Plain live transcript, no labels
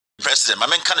president, my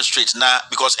man kind of straight now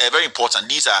because very important.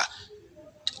 These are.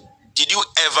 Did you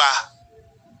ever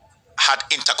had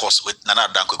intercourse with Nana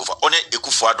Danko Akufo? One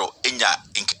Akufo-Addo enya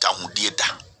nkitahu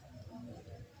dieda.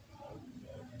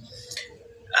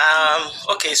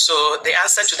 Okay, so the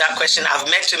answer to that question, I've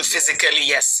met him physically,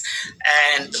 yes.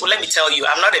 And well, let me tell you,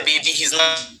 I'm not a baby, he's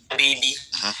not a baby.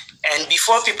 And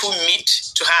before people meet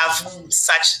to have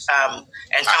such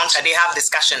encounter, they have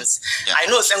discussions. Yeah. I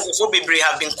know some people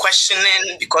have been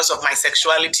questioning because of my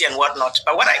sexuality and whatnot.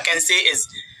 But what I can say is,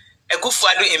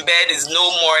 Akufo-Addo in bed is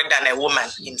no more than a woman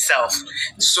himself.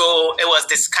 So it was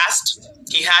discussed.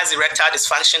 He has erectile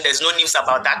dysfunction. There's no news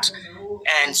about that.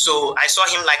 And so I saw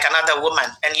him like another woman.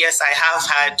 And yes, I have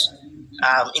had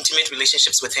intimate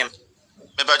relationships with him.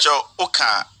 Mebajo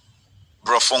oka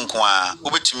brofonkwa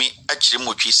ubetumi achire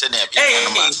motwi se na bia na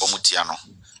ma omutia no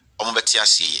omubeti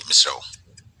ase misro.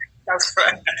 That's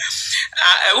right.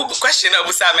 Question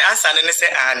obusa me answer ne say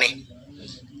ani.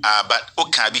 But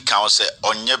okay, be counsel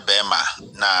on your bema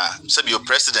na say your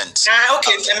president.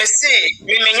 Okay, let me say,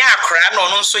 me nya akra no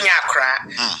nso nya akra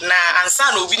na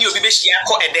ansa na obi ni obi be hia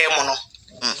ko edem no.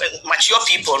 Mature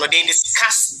people no they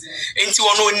discuss into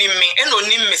one onim me and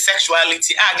onim me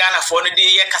sexuality Ghana for no dey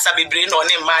ye kasa bebre no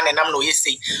ne man na nam no ye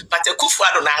say but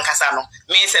Akufo-Addo na nkasa no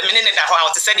me say me ne da ho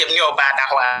out say dem ne oba da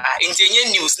ho nti enye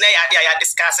news na ya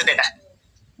discuss de da.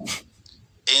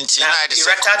 Inti na the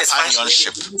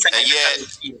companionship.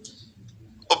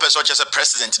 Opeso just a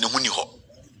president in huni ho.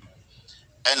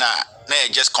 And na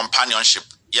just companionship.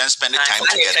 You spend the time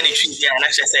together.